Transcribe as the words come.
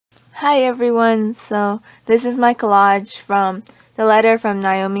Hi everyone, so this is my collage from the letter from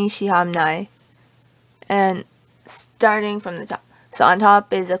Naomi Shihamnai, and starting from the top. So on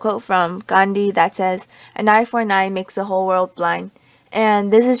top is a quote from Gandhi that says, "An eye for an eye makes the whole world blind."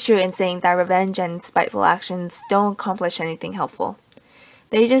 And this is true in saying that revenge and spiteful actions don't accomplish anything helpful.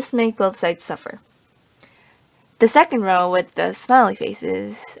 They just make both sides suffer. The second row with the smiley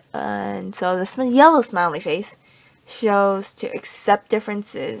faces, and so the yellow smiley face shows to accept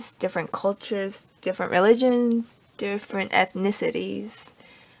differences, different cultures, different religions, different ethnicities.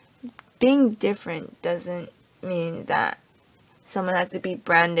 Being different doesn't mean that someone has to be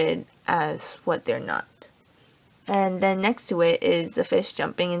branded as what they're not. And then next to it is the fish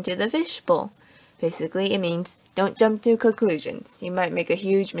jumping into the fish bowl. Basically, it means don't jump to conclusions. You might make a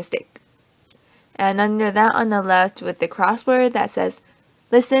huge mistake. And under that on the left with the crossword that says,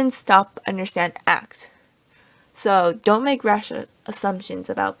 listen, stop, understand, act. So don't make rash assumptions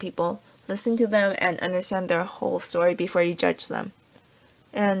about people. Listen to them and understand their whole story before you judge them.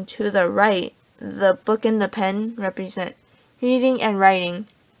 And to the right, the book and the pen represent reading and writing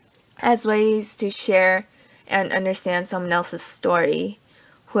as ways to share and understand someone else's story,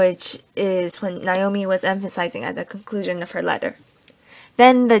 which is what Naomi was emphasizing at the conclusion of her letter.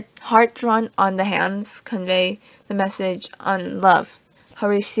 Then the heart drawn on the hands convey the message on love, how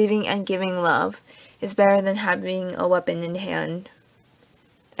receiving and giving love is better than having a weapon in hand.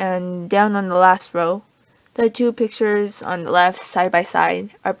 And down on the last row, the two pictures on the left side by side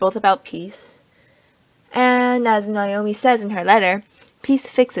are both about peace. And as Naomi says in her letter, peace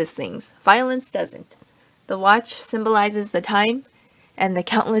fixes things, violence doesn't. The watch symbolizes the time and the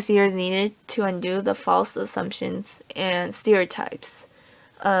countless years needed to undo the false assumptions and stereotypes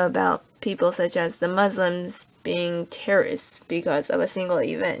about people such as the Muslims being terrorists because of a single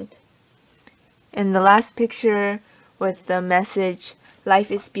event. In the last picture with the message, life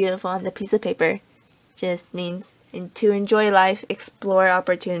is beautiful on the piece of paper, just means to enjoy life, explore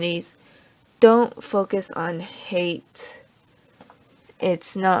opportunities. Don't focus on hate.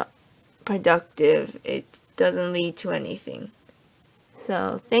 It's not productive. It doesn't lead to anything.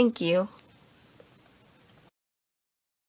 So, thank you.